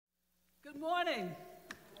Good morning.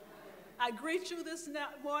 I greet you this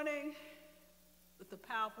morning with the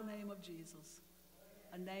powerful name of Jesus,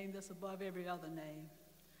 a name that's above every other name.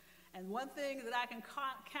 And one thing that I can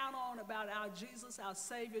count on about our Jesus, our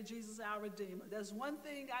Savior, Jesus, our Redeemer, there's one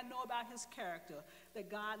thing I know about his character, that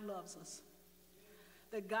God loves us,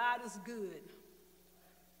 that God is good,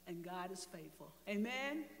 and God is faithful.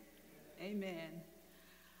 Amen? Amen.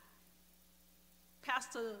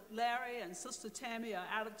 Pastor Larry and Sister Tammy are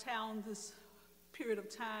out of town this period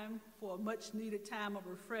of time for a much-needed time of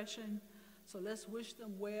refreshing. So let's wish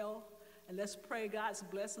them well, and let's pray God's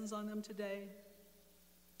blessings on them today.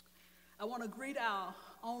 I want to greet our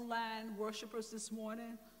online worshipers this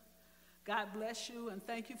morning. God bless you, and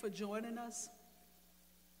thank you for joining us.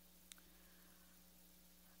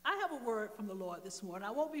 I have a word from the Lord this morning.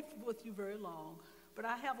 I won't be with you very long, but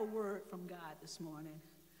I have a word from God this morning.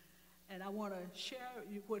 And I want to share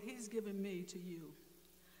what he's given me to you.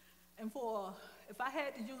 And if I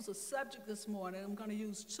had to use a subject this morning, I'm going to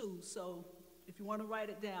use two. So if you want to write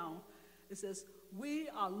it down, it says, we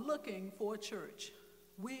are looking for a church.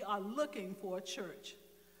 We are looking for a church.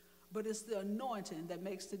 But it's the anointing that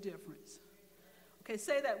makes the difference. Okay,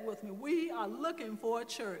 say that with me. We are looking for a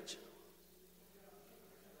church.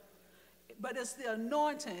 But it's the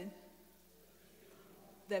anointing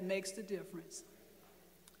that makes the difference.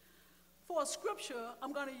 For a scripture,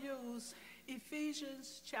 I'm going to use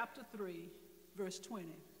Ephesians chapter 3, verse 20.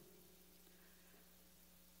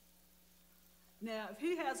 Now, if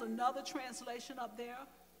he has another translation up there,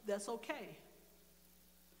 that's okay.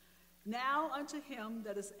 Now unto him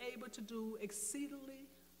that is able to do exceedingly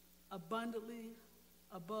abundantly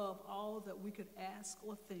above all that we could ask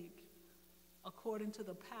or think, according to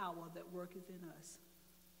the power that worketh in us.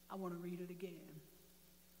 I want to read it again.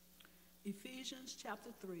 Ephesians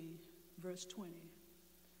chapter 3, verse 20.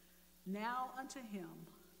 Now unto him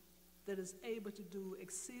that is able to do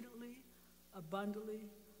exceedingly abundantly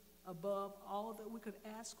above all that we could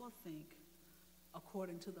ask or think,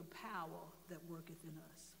 according to the power that worketh in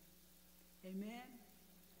us. Amen.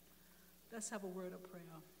 Let's have a word of prayer.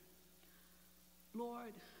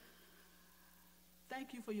 Lord,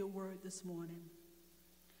 thank you for your word this morning.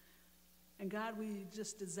 And God, we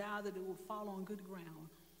just desire that it will fall on good ground.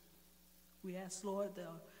 We ask, Lord,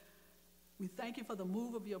 we thank you for the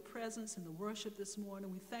move of your presence in the worship this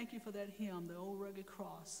morning. We thank you for that hymn, the old rugged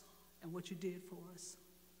cross, and what you did for us.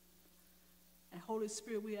 And Holy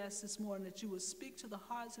Spirit, we ask this morning that you would speak to the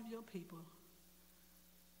hearts of your people,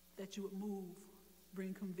 that you would move,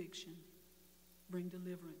 bring conviction, bring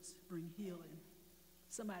deliverance, bring healing.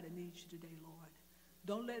 Somebody needs you today, Lord.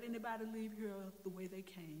 Don't let anybody leave here the way they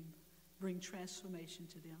came. Bring transformation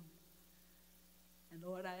to them. And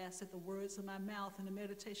Lord, I ask that the words of my mouth and the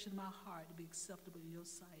meditation of my heart to be acceptable in your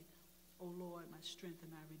sight. O Lord, my strength and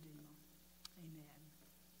my redeemer. Amen.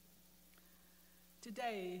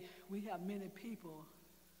 Today, we have many people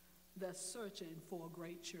that's searching for a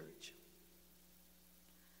great church.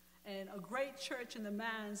 And a great church in the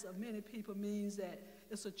minds of many people means that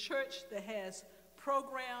it's a church that has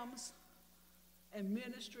programs and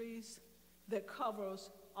ministries that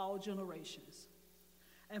covers all generations.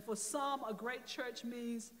 And for some, a great church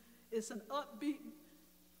means it's an upbeat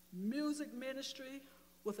music ministry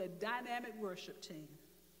with a dynamic worship team.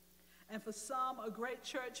 And for some, a great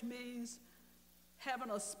church means having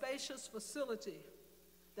a spacious facility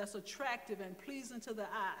that's attractive and pleasing to the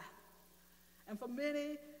eye. And for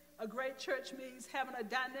many, a great church means having a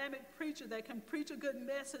dynamic preacher that can preach a good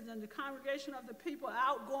message, and the congregation of the people are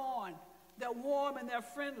outgoing, they're warm and they're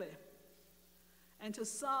friendly. And to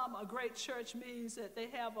some, a great church means that they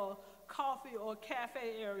have a coffee or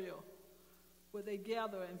cafe area where they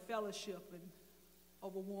gather and fellowship and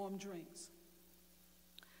over warm drinks.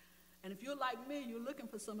 And if you're like me, you're looking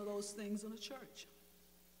for some of those things in a church.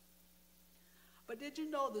 But did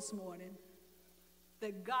you know this morning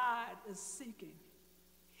that God is seeking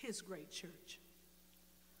his great church?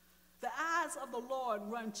 The eyes of the Lord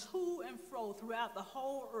run to and fro throughout the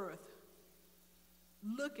whole earth,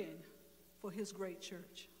 looking for his great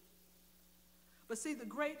church. But see, the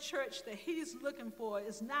great church that he's looking for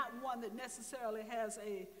is not one that necessarily has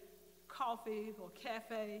a coffee or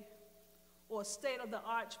cafe or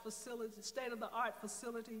state-of-the-art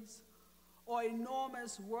facilities or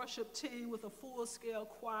enormous worship team with a full-scale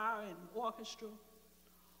choir and orchestra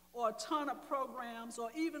or a ton of programs or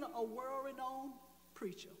even a world-renowned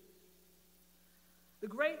preacher. The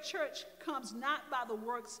great church comes not by the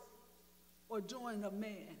works or doing of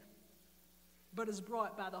man, but is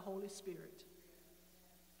brought by the Holy Spirit.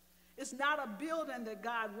 It's not a building that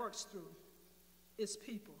God works through. It's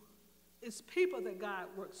people. It's people that God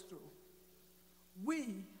works through.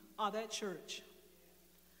 We are that church.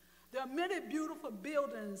 There are many beautiful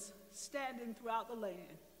buildings standing throughout the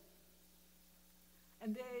land,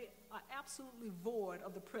 and they are absolutely void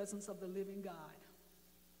of the presence of the living God.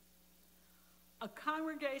 A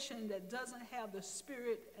congregation that doesn't have the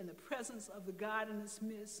spirit and the presence of the God in its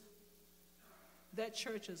midst, that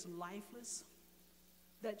church is lifeless,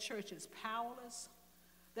 that church is powerless,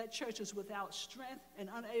 that church is without strength and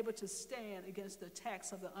unable to stand against the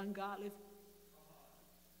attacks of the ungodly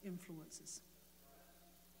influences.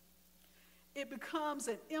 It becomes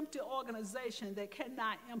an empty organization that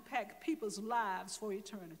cannot impact people's lives for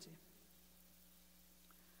eternity.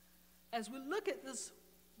 As we look at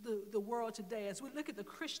the world today, as we look at the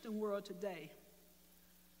Christian world today,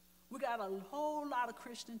 we got a whole lot of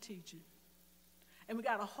Christian teaching, and we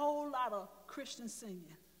got a whole lot of Christian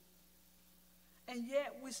singing, and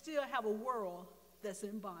yet we still have a world that's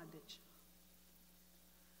in bondage.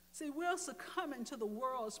 See, we're succumbing to the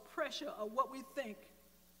world's pressure of what we think,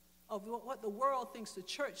 of what the world thinks the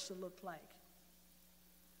church should look like.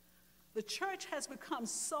 The church has become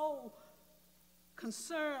so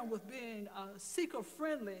concerned with being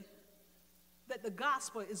seeker-friendly that the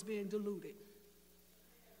gospel is being diluted.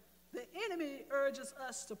 The enemy urges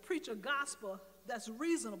us to preach a gospel that's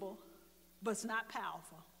reasonable, but it's not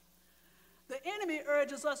powerful. The enemy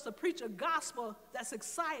urges us to preach a gospel that's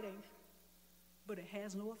exciting, but it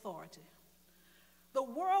has no authority. The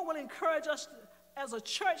world will encourage us as a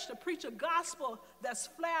church to preach a gospel that's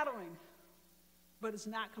flattering, but it's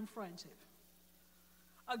not confrontive.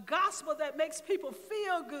 A gospel that makes people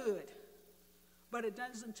feel good, but it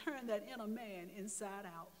doesn't turn that inner man inside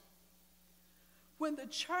out. When the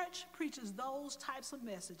church preaches those types of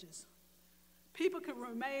messages, people can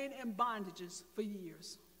remain in bondages for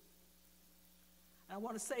years. And I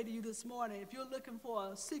want to say to you this morning, if you're looking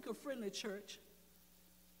for a seeker-friendly church,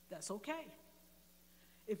 that's okay.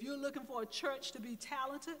 If you're looking for a church to be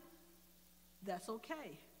talented, that's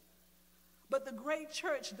okay. But the great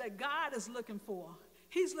church that God is looking for,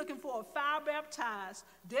 he's looking for a fire-baptized,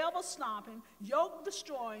 devil-stomping,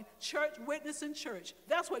 yoke-destroying, church-witnessing church.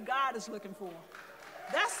 That's what God is looking for.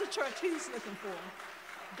 That's the church he's looking for.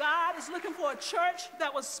 God is looking for a church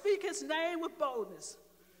that will speak his name with boldness.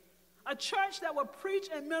 A church that will preach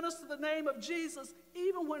and minister the name of Jesus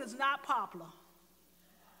even when it's not popular.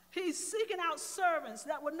 He's seeking out servants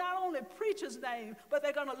that will not only preach his name, but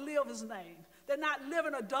they're going to live his name. They're not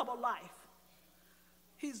living a double life.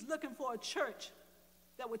 He's looking for a church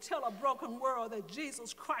that would tell a broken world that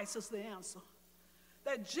Jesus Christ is the answer,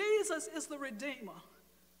 that Jesus is the Redeemer,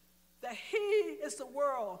 that he is the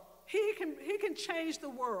world. He can change the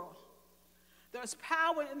world. There's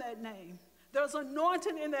power in that name. There's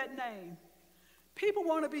anointing in that name. People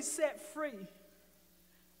want to be set free,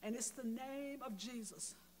 and it's the name of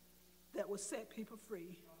Jesus that will set people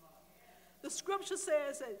free. The scripture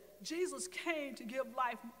says that Jesus came to give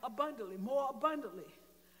life abundantly, more abundantly.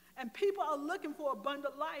 And people are looking for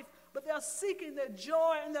abundant life, but they're seeking their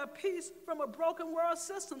joy and their peace from a broken world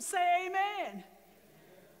system. Say amen. Amen.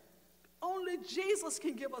 Only Jesus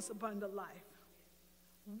can give us abundant life.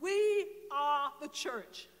 We are the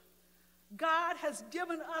church. God has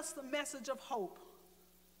given us the message of hope.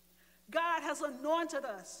 God has anointed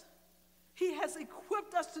us. He has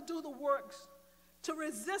equipped us to do the works, to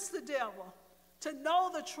resist the devil, to know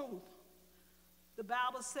the truth. The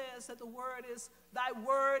Bible says that thy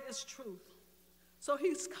word is truth. So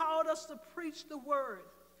he's called us to preach the word,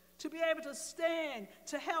 to be able to stand,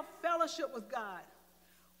 to have fellowship with God.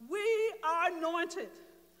 We are anointed.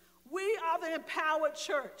 We are the empowered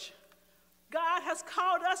church. God has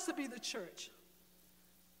called us to be the church.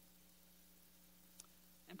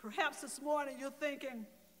 And perhaps this morning you're thinking,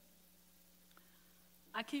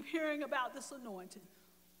 I keep hearing about this anointing.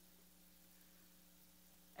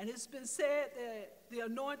 And it's been said that the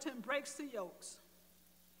anointing breaks the yokes.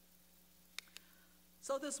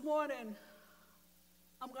 So this morning,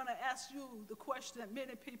 I'm going to ask you the question that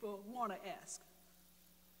many people want to ask.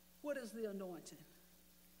 What is the anointing?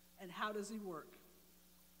 And how does he work?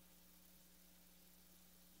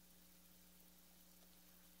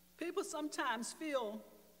 People sometimes feel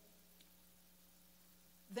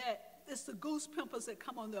that it's the goose pimples that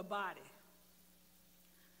come on their body.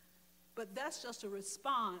 But that's just a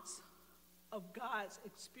response of God's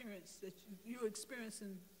experience that you're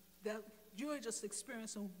experiencing, that you're just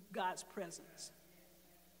experiencing God's presence.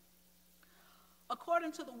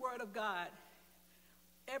 According to the word of God,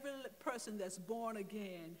 every person that's born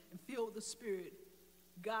again and filled with the Spirit,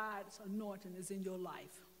 God's anointing is in your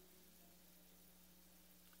life.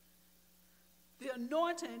 The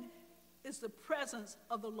anointing is the presence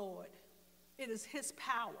of the Lord. It is his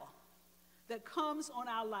power that comes on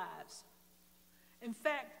our lives. In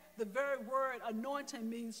fact, the very word anointing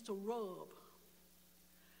means to rub.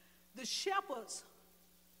 The shepherds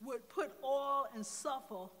would put oil and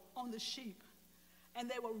sulfur on the sheep, and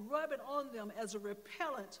they would rub it on them as a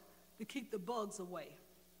repellent to keep the bugs away.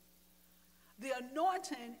 The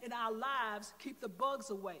anointing in our lives keeps the bugs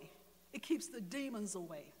away. It keeps the demons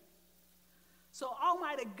away. So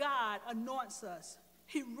Almighty God anoints us.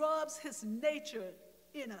 He rubs his nature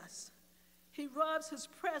in us. He rubs his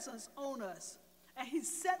presence on us, and he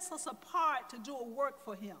sets us apart to do a work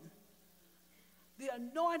for him. The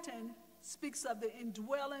anointing speaks of the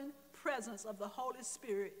indwelling presence of the Holy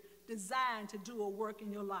Spirit designed to do a work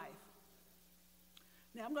in your life.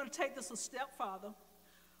 Now, I'm going to take this a step further.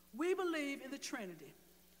 We believe in the Trinity: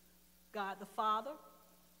 God the Father,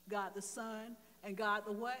 God the Son, and God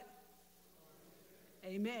the what?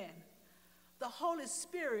 Amen. The Holy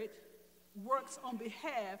Spirit works on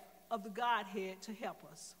behalf of the Godhead to help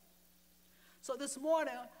us. So this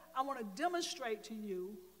morning, I want to demonstrate to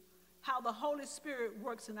you how the Holy Spirit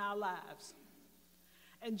works in our lives.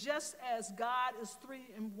 And just as God is three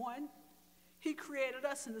in one, he created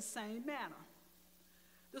us in the same manner.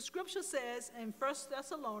 The scripture says in 1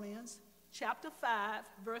 Thessalonians chapter 5,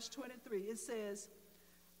 verse 23, it says,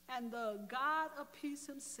 "And the God of peace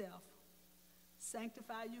himself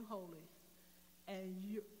sanctify you wholly,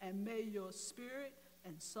 and may your spirit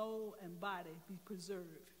and soul and body be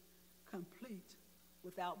preserved, complete,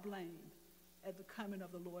 without blame, at the coming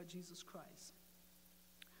of the Lord Jesus Christ."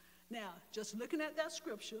 Now, just looking at that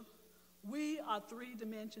scripture, we are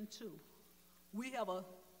three-dimension too. We have a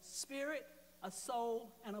spirit, a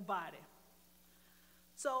soul, and a body.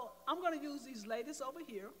 So I'm going to use these ladies over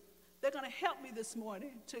here. They're going to help me this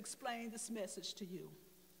morning to explain this message to you.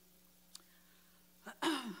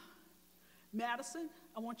 Madison,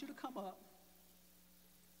 I want you to come up,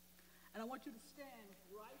 and I want you to stand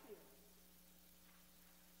right here.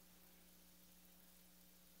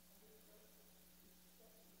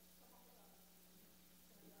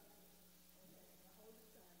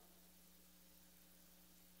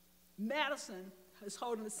 Madison is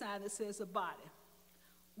holding a sign that says a body.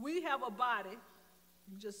 We have a body,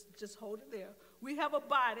 just hold it there. We have a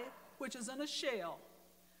body which is in a shell.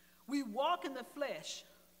 We walk in the flesh.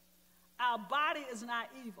 Our body is not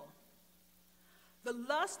evil. The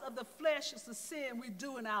lust of the flesh is the sin we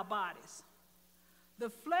do in our bodies. The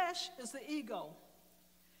flesh is the ego.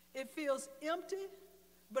 It feels empty,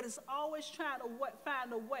 but it's always trying to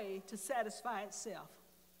find a way to satisfy itself.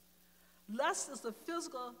 Lust is the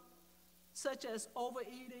physical, such as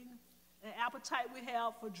overeating, an appetite we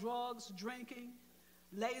have for drugs, drinking,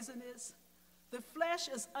 laziness. The flesh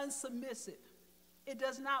is unsubmissive. It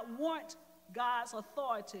does not want God's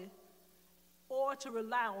authority or to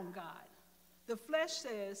rely on God. The flesh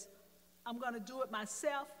says, I'm going to do it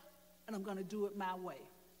myself, and I'm going to do it my way.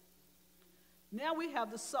 Now we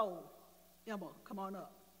have the soul. Emma, come on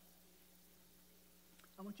up.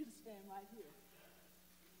 I want you to stand right here.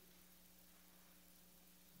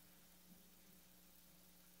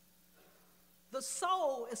 The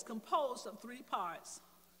soul is composed of three parts: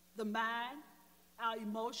 the mind, our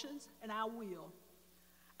emotions, and our will.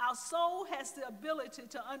 Our soul has the ability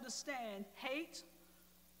to understand hate,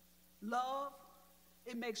 love.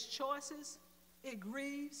 It makes choices. It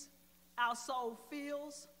grieves. Our soul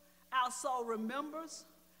feels. Our soul remembers.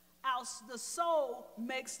 The soul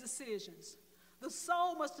makes decisions. The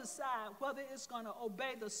soul must decide whether it's going to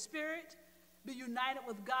obey the Spirit, be united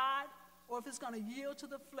with God, or if it's going to yield to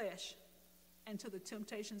the flesh and to the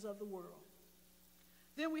temptations of the world.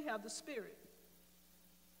 Then we have the Spirit.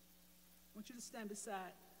 I want you to stand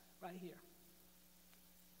beside right here.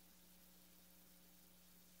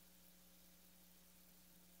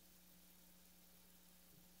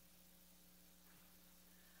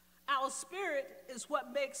 Our spirit is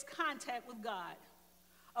what makes contact with God.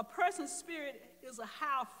 A person's spirit is a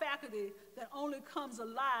higher faculty that only comes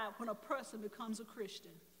alive when a person becomes a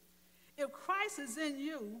Christian. If Christ is in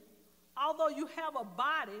you, although you have a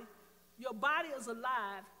body, your body is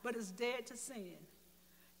alive, but it's dead to sin.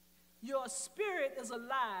 Your spirit is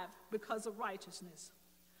alive because of righteousness.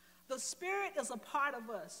 The Spirit is a part of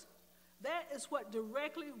us. That is what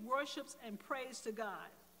directly worships and prays to God.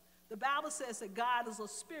 The Bible says that God is a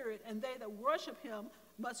spirit, and they that worship him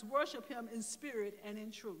must worship him in spirit and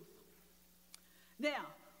in truth. Now,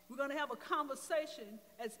 we're going to have a conversation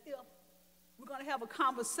as if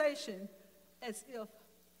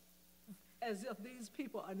these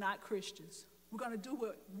people are not Christians. We're going to do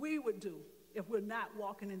what we would do if we're not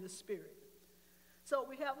walking in the Spirit. So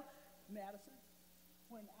we have Madison.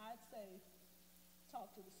 When I say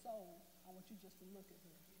talk to the soul, I want you just to look at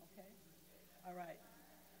her, okay? All right.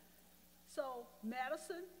 So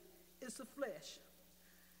medicine is the flesh.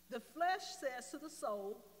 The flesh says to the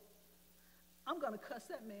soul, I'm going to cuss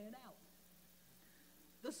that man out.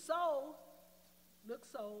 The soul,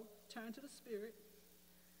 turn to the spirit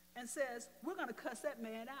and says, we're going to cuss that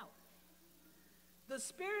man out. The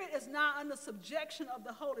spirit is not under subjection of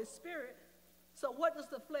the Holy Spirit, so what does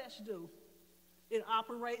the flesh do? It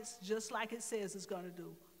operates just like it says it's going to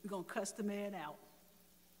do. We're going to cuss the man out.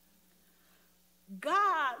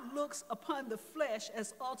 God looks upon the flesh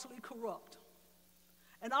as utterly corrupt.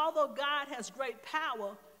 And although God has great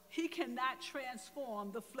power, he cannot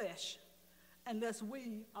transform the flesh unless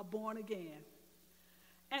we are born again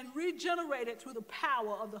and regenerated through the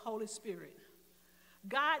power of the Holy Spirit.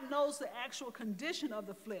 God knows the actual condition of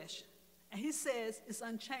the flesh, and he says it's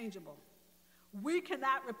unchangeable. We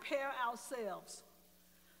cannot repair ourselves.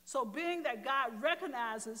 So being that God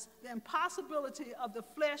recognizes the impossibility of the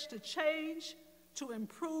flesh to change, to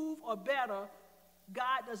improve, or better,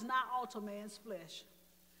 God does not alter man's flesh.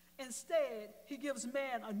 Instead, he gives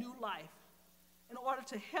man a new life in order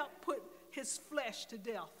to help put his flesh to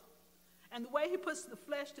death. And the way he puts the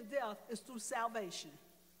flesh to death is through salvation.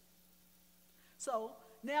 So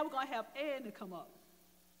now we're going to have Ann to come up.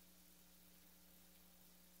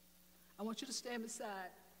 I want you to stand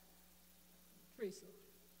beside Teresa.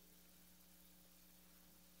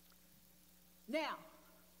 Now,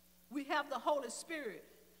 we have the Holy Spirit.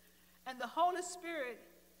 And the Holy Spirit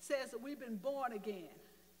says that we've been born again.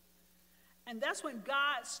 And that's when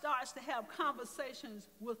God starts to have conversations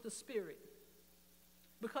with the Spirit.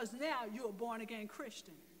 Because now you're a born-again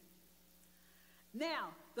Christian. Now,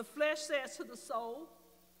 the flesh says to the soul,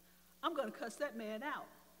 I'm going to cuss that man out.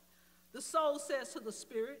 The soul says to the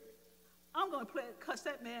Spirit, I'm going to cuss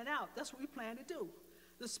that man out. That's what we plan to do.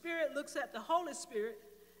 The Spirit looks at the Holy Spirit,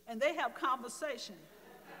 and they have conversation.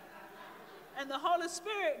 And the Holy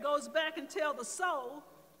Spirit goes back and tells the soul,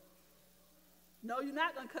 no, you're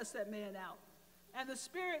not going to cuss that man out. And the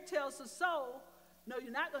Spirit tells the soul, no,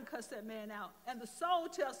 you're not going to cuss that man out. And the soul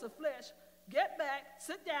tells the flesh, get back,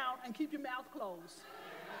 sit down, and keep your mouth closed.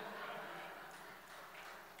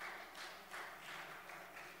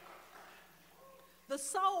 The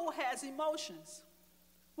soul has emotions.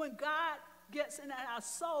 When God gets in our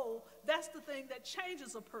soul, that's the thing that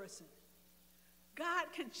changes a person. God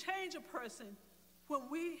can change a person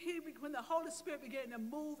when the Holy Spirit begins to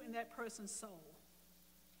move in that person's soul.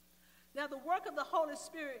 Now, the work of the Holy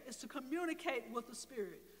Spirit is to communicate with the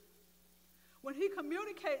Spirit. When he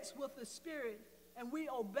communicates with the Spirit and we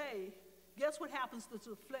obey, guess what happens to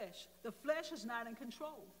the flesh? The flesh is not in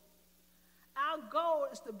control. Our goal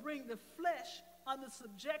is to bring the flesh under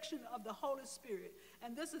subjection of the Holy Spirit.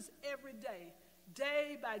 And this is every day.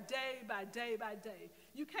 Day by day by day by day.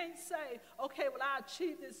 You can't say, okay, well, I'll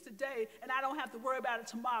achieve this today and I don't have to worry about it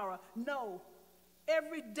tomorrow. No.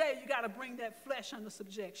 Every day you got to bring that flesh under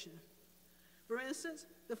subjection. For instance,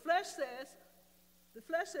 the flesh says,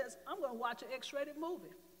 I'm going to watch an X-rated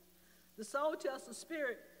movie. The soul tells the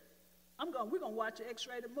Spirit, we're going to watch an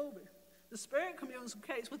X-rated movie. The Spirit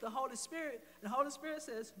communicates with the Holy Spirit. The Holy Spirit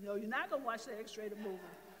says, no, you're not going to watch the X-rated movie.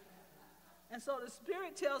 And so the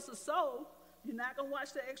Spirit tells the soul, you're not going to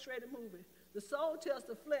watch the X-rated movie. The soul tells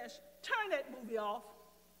the flesh, turn that movie off.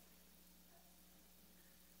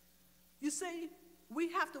 You see, we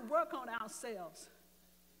have to work on ourselves.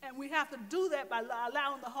 And we have to do that by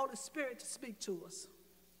allowing the Holy Spirit to speak to us.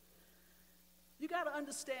 You got to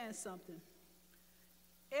understand something.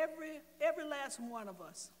 Every last one of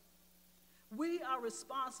us, we are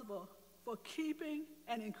responsible for keeping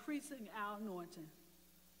and increasing our anointing.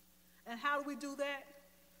 And how do we do that?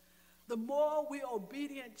 The more we are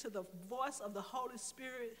obedient to the voice of the Holy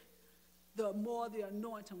Spirit, the more the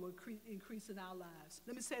anointing will increase in our lives.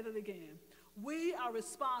 Let me say that again. We are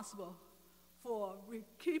responsible for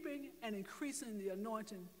keeping and increasing the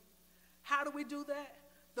anointing. How do we do that?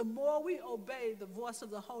 The more we obey the voice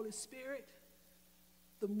of the Holy Spirit,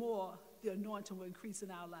 the more the anointing will increase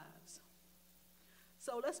in our lives.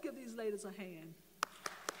 So let's give these ladies a hand.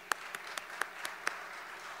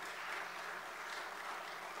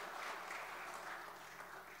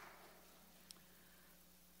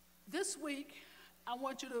 This week, I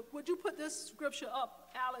want you to, would you put this scripture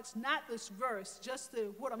up, Alex? Not this verse, just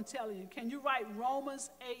what I'm telling you. Can you write Romans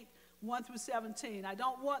 8, 1 through 17? I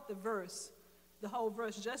don't want the verse, the whole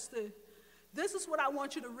verse, this is what I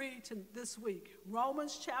want you to read this week.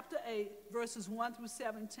 Romans chapter 8, verses 1 through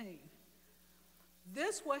 17.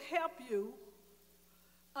 This will help you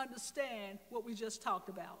understand what we just talked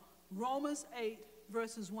about. Romans 8,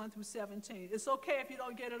 verses 1 through 17. It's okay if you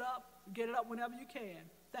don't get it up whenever you can.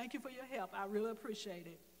 Thank you for your help. I really appreciate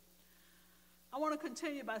it. I want to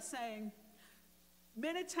continue by saying,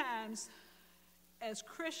 many times as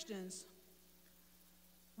Christians,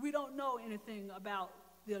 we don't know anything about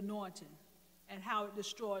the anointing and how it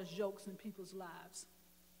destroys yokes in people's lives.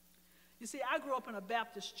 You see, I grew up in a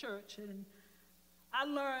Baptist church, and I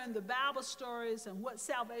learned the Bible stories and what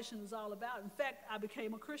salvation is all about. In fact, I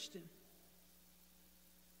became a Christian.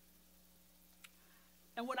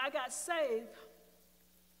 And when I got saved,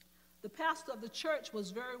 the pastor of the church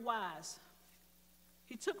was very wise.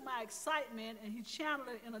 He took my excitement and he channeled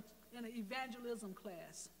it in an evangelism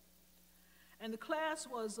class. And the class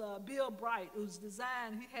was Bill Bright. It was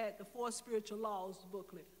designed, he had the 4 Spiritual Laws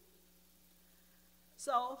booklet.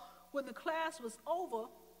 So when the class was over,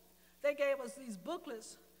 they gave us these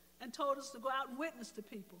booklets and told us to go out and witness to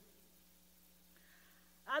people.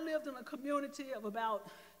 I lived in a community of about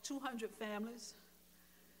 200 families,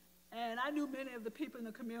 and I knew many of the people in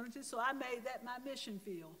the community, so I made that my mission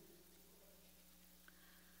field.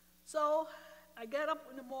 So I get up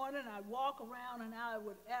in the morning, I'd walk around, and I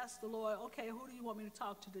would ask the Lord, okay, who do you want me to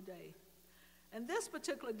talk to today? And this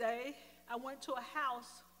particular day, I went to a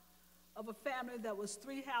house of a family that was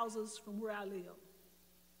 3 houses from where I lived.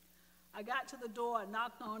 I got to the door, I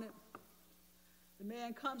knocked on it. The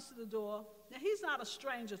man comes to the door. Now, he's not a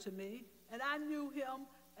stranger to me, and I knew him,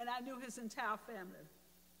 and I knew his entire family.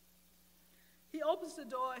 He opens the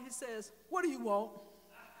door, and he says, "What do you want?"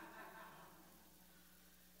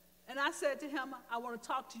 And I said to him, "I want to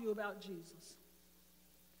talk to you about Jesus."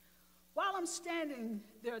 While I'm standing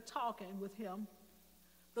there talking with him,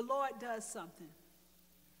 the Lord does something.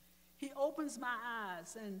 He opens my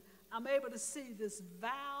eyes, and I'm able to see this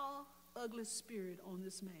vile, ugly spirit on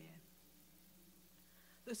this man.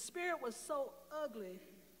 The spirit was so ugly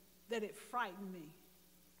that it frightened me.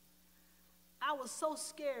 I was so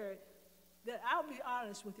scared that, I'll be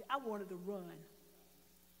honest with you, I wanted to run.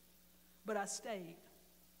 But I stayed.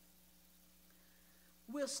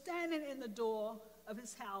 We're standing in the door of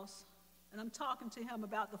his house, and I'm talking to him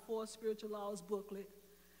about the 4 Spiritual Laws booklet.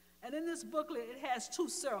 And in this booklet, it has 2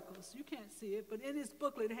 circles. You can't see it, but in this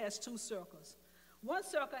booklet, it has 2 circles. One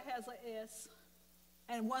circle has an S,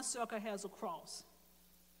 and one circle has a cross.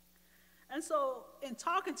 And so in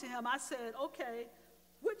talking to him, I said, okay,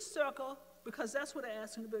 which circle, because that's what I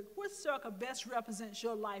asked him, but which circle best represents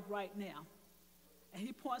your life right now? And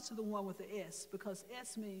he points to the one with the S, because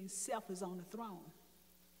S means self is on the throne.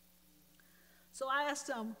 So I asked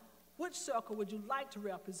him, which circle would you like to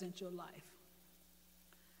represent your life?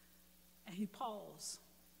 And he paused.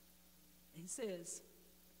 And he says,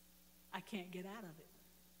 I can't get out of it.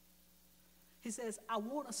 He says, I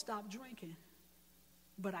want to stop drinking,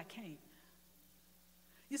 but I can't.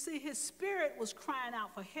 You see, his spirit was crying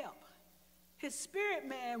out for help. His spirit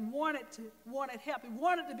man wanted help. He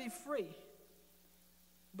wanted to be free.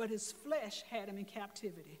 But his flesh had him in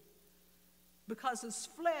captivity, because his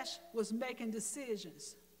flesh was making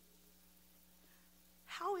decisions.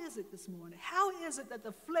 How is it this morning? How is it that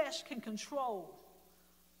the flesh can control?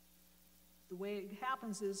 The way it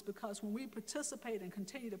happens is because when we participate and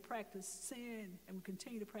continue to practice sin, and we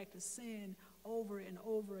continue to practice sin over and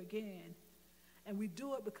over again, and we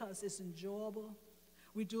do it because it's enjoyable,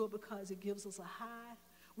 we do it because it gives us a high,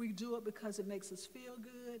 we do it because it makes us feel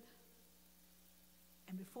good,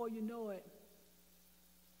 and before you know it,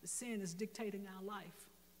 the sin is dictating our life.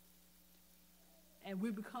 And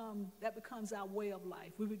that becomes our way of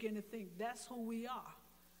life. We begin to think, that's who we are.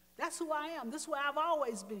 That's who I am. This is where I've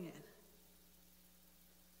always been.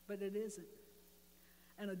 But it isn't.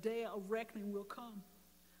 And a day of reckoning will come.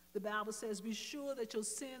 The Bible says, be sure that your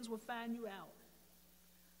sins will find you out.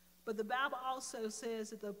 But the Bible also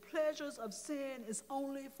says that the pleasures of sin is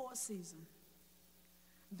only for a season.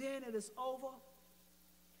 Then it is over,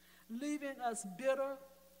 leaving us bitter,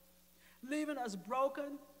 leaving us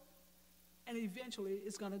broken, and eventually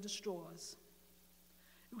it's going to destroy us.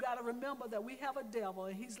 You got to remember that we have a devil,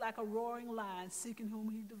 and he's like a roaring lion seeking whom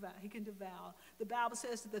he can devour. The Bible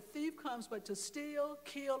says that the thief comes but to steal,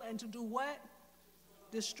 kill, and to do what?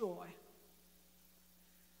 Destroy.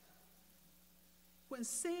 When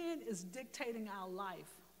sin is dictating our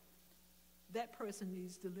life, that person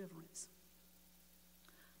needs deliverance.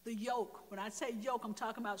 The yoke, when I say yoke, I'm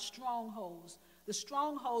talking about strongholds. The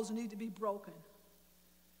strongholds need to be broken.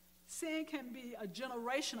 Sin can be a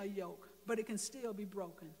generational yoke, but it can still be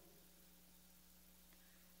broken.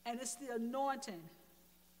 And it's the anointing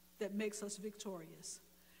that makes us victorious.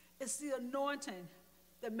 It's the anointing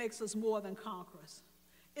that makes us more than conquerors.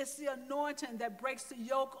 It's the anointing that breaks the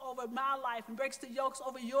yoke over my life, and breaks the yokes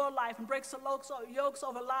over your life, and breaks the yokes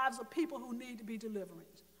over lives of people who need to be delivered.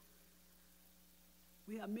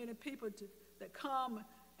 We have many people that come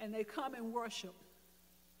and they come and worship.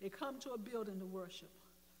 They come to a building to worship.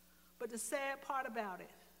 But the sad part about it,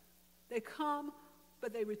 they come,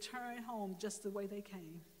 but they return home just the way they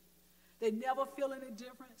came. They never feel any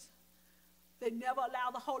difference. They never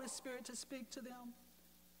allow the Holy Spirit to speak to them.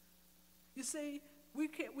 You see, we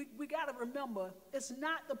got to remember, it's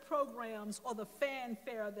not the programs or the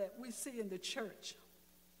fanfare that we see in the church.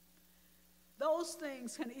 Those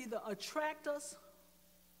things can either attract us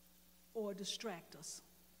or distract us.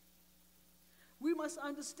 We must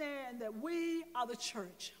understand that we are the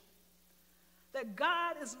church, that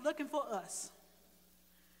God is looking for us.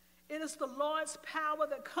 It is the Lord's power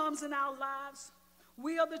that comes in our lives.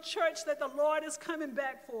 We are the church that the Lord is coming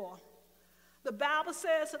back for. The Bible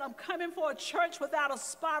says that I'm coming for a church without a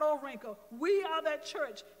spot or wrinkle. We are that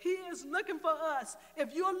church. He is looking for us.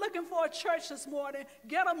 If you're looking for a church this morning,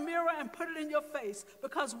 get a mirror and put it in your face,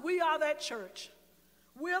 because we are that church.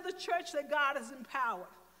 We're the church that God has empowered.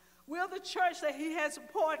 We're the church that he has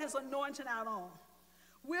poured his anointing out on.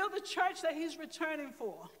 We're the church that he's returning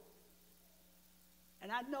for.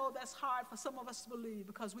 And I know that's hard for some of us to believe,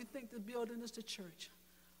 because we think the building is the church.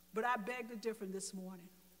 But I beg to differ this morning.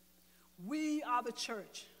 We are the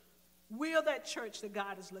church. We are that church that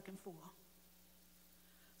God is looking for.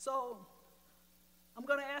 So I'm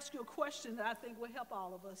going to ask you a question that I think will help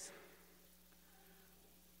all of us.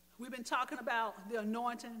 We've been talking about the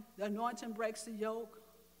anointing. The anointing breaks the yoke.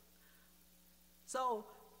 So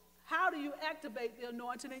how do you activate the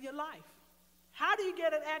anointing in your life? How do you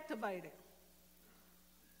get it activated?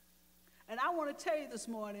 And I want to tell you this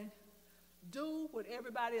morning, do what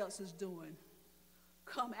everybody else is doing.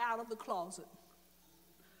 Come out of the closet.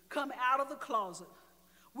 Come out of the closet.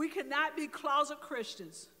 We cannot be closet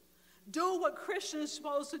Christians. Do what Christians are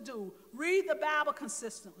supposed to do. Read the Bible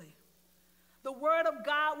consistently. The Word of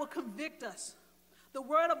God will convict us. The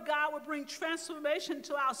Word of God will bring transformation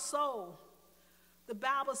to our soul. The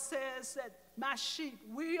Bible says that my sheep,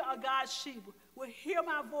 we are God's sheep, will hear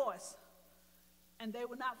my voice, and they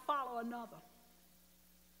will not follow another.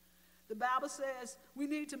 The Bible says we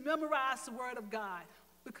need to memorize the Word of God,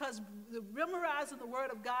 because memorizing the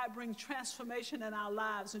Word of God brings transformation in our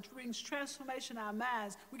lives. It brings transformation in our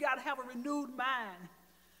minds. We got to have a renewed mind.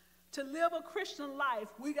 To live a Christian life,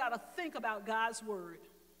 we got to think about God's Word.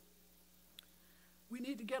 We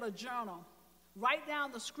need to get a journal. Write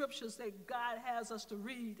down the scriptures that God has us to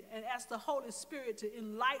read, and ask the Holy Spirit to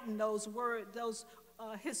enlighten those words,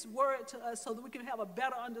 his word to us, so that we can have a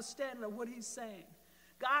better understanding of what he's saying.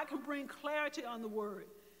 God can bring clarity on the word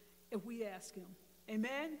if we ask him.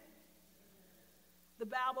 Amen? The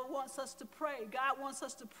Bible wants us to pray. God wants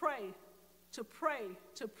us to pray, to pray,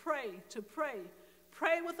 to pray, to pray.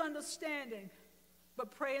 Pray with understanding,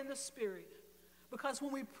 but pray in the Spirit. Because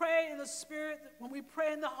when we pray in the Spirit, when we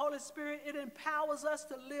pray in the Holy Spirit, it empowers us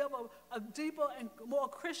to live a deeper and more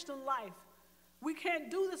Christian life. We can't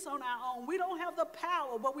do this on our own. We don't have the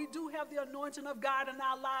power, but we do have the anointing of God in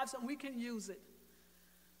our lives, and we can use it.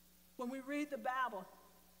 When we read the Bible,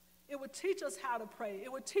 it would teach us how to pray.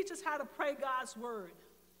 It would teach us how to pray God's word,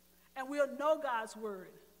 and we'll know God's word.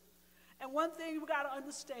 And one thing we got to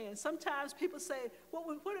understand, sometimes people say, what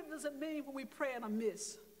does it mean when we pray in a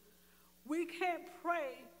miss? We can't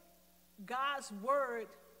pray God's word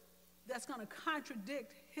that's going to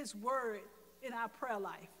contradict his word in our prayer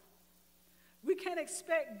life. We can't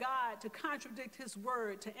expect God to contradict his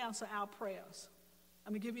word to answer our prayers.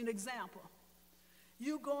 Let me give you an example.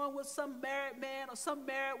 You going with some married man or some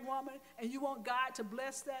married woman, and you want God to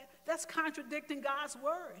bless that, that's contradicting God's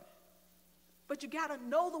word. But you got to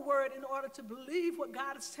know the word in order to believe what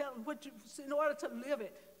God is telling, in order to live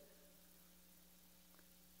it.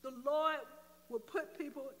 The Lord will put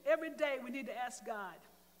people, every day we need to ask God.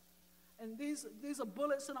 And these are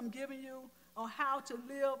bullets that I'm giving you on how to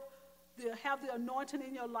live, have the anointing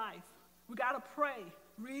in your life. We got to pray,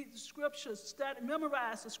 read the scriptures, study,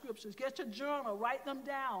 memorize the scriptures, get your journal, write them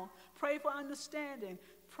down, pray for understanding,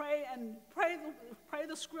 pray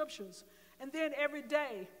the scriptures. And then every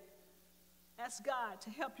day, ask God to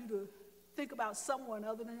help you to think about someone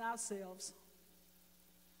other than ourselves.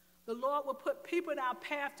 The Lord will put people in our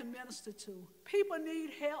path to minister to. People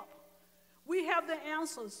need help. We have the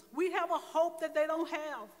answers. We have a hope that they don't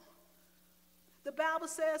have. The Bible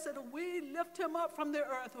says that if we lift him up from the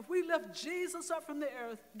earth, if we lift Jesus up from the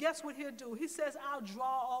earth, guess what he'll do? He says, I'll draw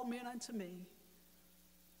all men unto me.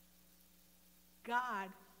 God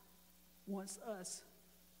wants us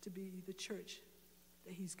to be the church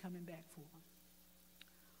that he's coming back for.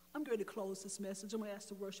 I'm going to close this message. I'm going to ask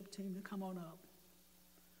the worship team to come on up.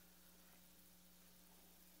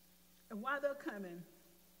 And while they're coming,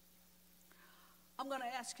 I'm going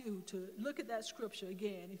to ask you to look at that scripture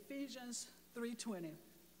again, Ephesians 3:20.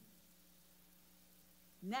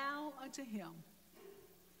 Now unto him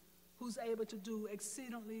who's able to do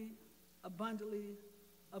exceedingly abundantly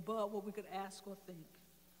above what we could ask or think,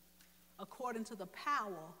 according to the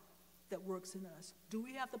power that works in us. Do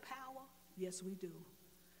we have the power? Yes, we do.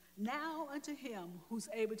 Now unto him who's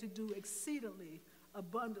able to do exceedingly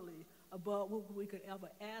abundantly above what we could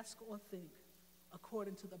ever ask or think,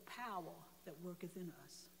 according to the power that worketh in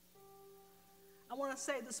us. I want to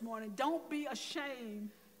say this morning, don't be ashamed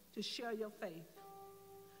to share your faith.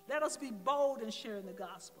 Let us be bold in sharing the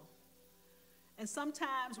gospel. And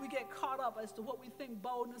sometimes we get caught up as to what we think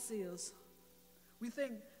boldness is. We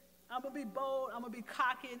think, I'm going to be bold, I'm going to be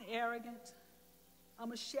cocky and arrogant. I'm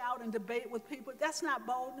going to shout and debate with people. That's not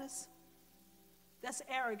boldness. That's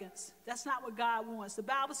arrogance. That's not what God wants. The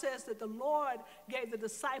Bible says that the Lord gave the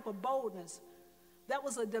disciple boldness. That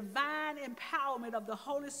was a divine empowerment of the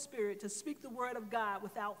Holy Spirit to speak the word of God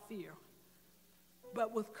without fear,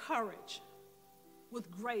 but with courage, with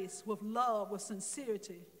grace, with love, with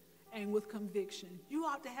sincerity, and with conviction. You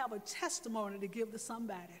ought to have a testimony to give to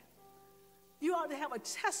somebody. You ought to have a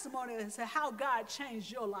testimony as to how God changed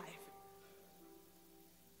your life.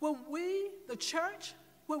 When we, the church,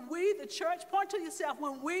 point to yourself,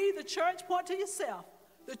 point to yourself,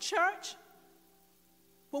 the church,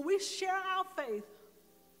 when we share our faith,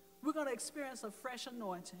 we're going to experience a fresh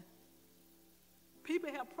anointing.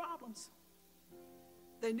 People have problems.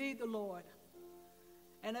 They need the Lord.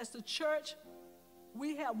 And as the church,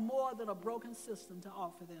 we have more than a broken system to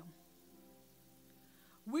offer them.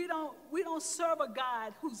 We don't serve a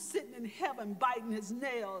God who's sitting in heaven biting his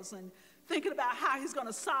nails and thinking about how he's going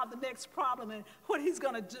to solve the next problem and what he's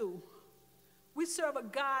going to do. We serve a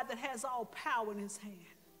God that has all power in his hand.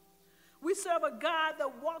 We serve a God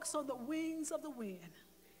that walks on the wings of the wind.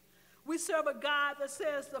 We serve a God that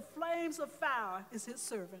says the flames of fire is his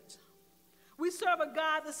servant. We serve a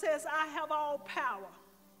God that says, I have all power.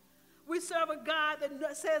 We serve a God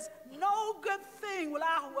that says, no good thing will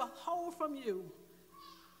I withhold from you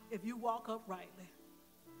if you walk uprightly.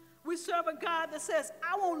 We serve a God that says,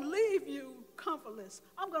 I won't leave you comfortless.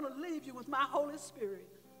 I'm going to leave you with my Holy Spirit.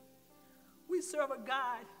 We serve a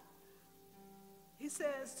God, he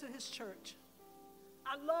says to his church,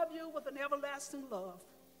 I love you with an everlasting love.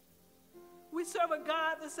 We serve a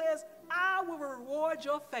God that says, I will reward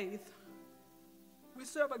your faith. We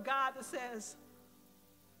serve a God that says,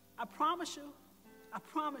 I promise you,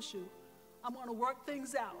 I'm going to work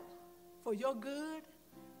things out for your good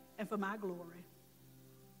and for my glory.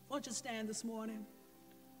 Won't you stand this morning?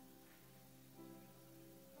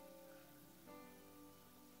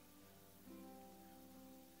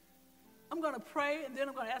 I'm going to pray, and then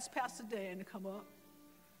I'm going to ask Pastor Dan to come up.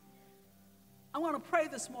 I'm going to pray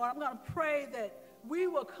this morning. I'm going to pray that we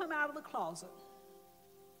will come out of the closet.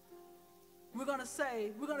 We're going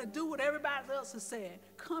to do what everybody else is saying.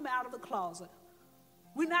 Come out of the closet.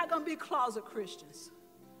 We're not going to be closet Christians.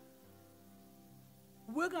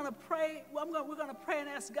 We're going to pray. We're going to pray and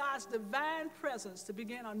ask God's divine presence to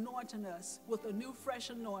begin anointing us with a new, fresh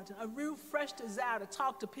anointing, a real, fresh desire to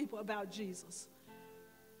talk to people about Jesus.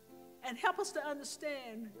 And help us to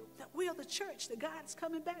understand that we are the church that God is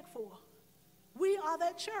coming back for. We are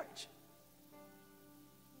that church.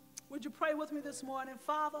 Would you pray with me this morning?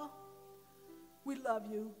 Father, we love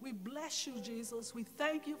you. We bless you, Jesus. We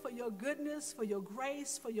thank you for your goodness, for your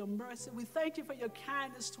grace, for your mercy. We thank you for your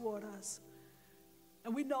kindness toward us.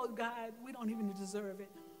 And we know, God, we don't even deserve it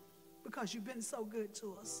because you've been so good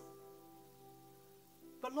to us.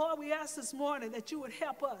 But Lord, we ask this morning that you would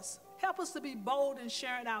help us. Help us to be bold in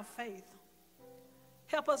sharing our faith.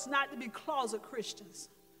 Help us not to be closet Christians.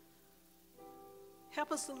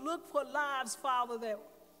 Help us to look for lives, Father, that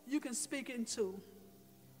you can speak into.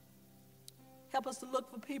 Help us to look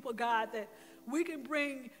for people, God, that we can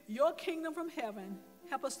bring your kingdom from heaven.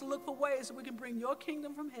 Help us to look for ways that we can bring your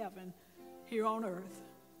kingdom from heaven here on earth.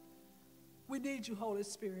 We need you, Holy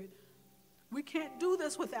Spirit. We can't do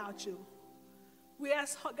this without you. We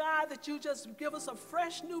ask, God, that you just give us a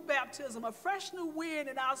fresh new baptism, a fresh new wind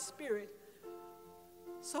in our spirit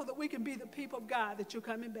so that we can be the people of God that you're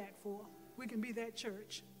coming back for. We can be that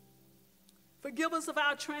church. Forgive us of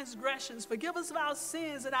our transgressions. Forgive us of our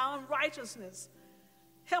sins and our unrighteousness.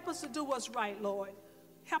 Help us to do what's right, Lord.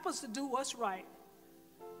 Help us to do what's right.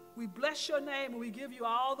 We bless your name and we give you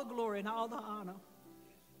all the glory and all the honor.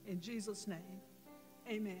 In Jesus' name,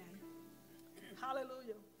 amen.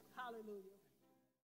 Hallelujah. Hallelujah.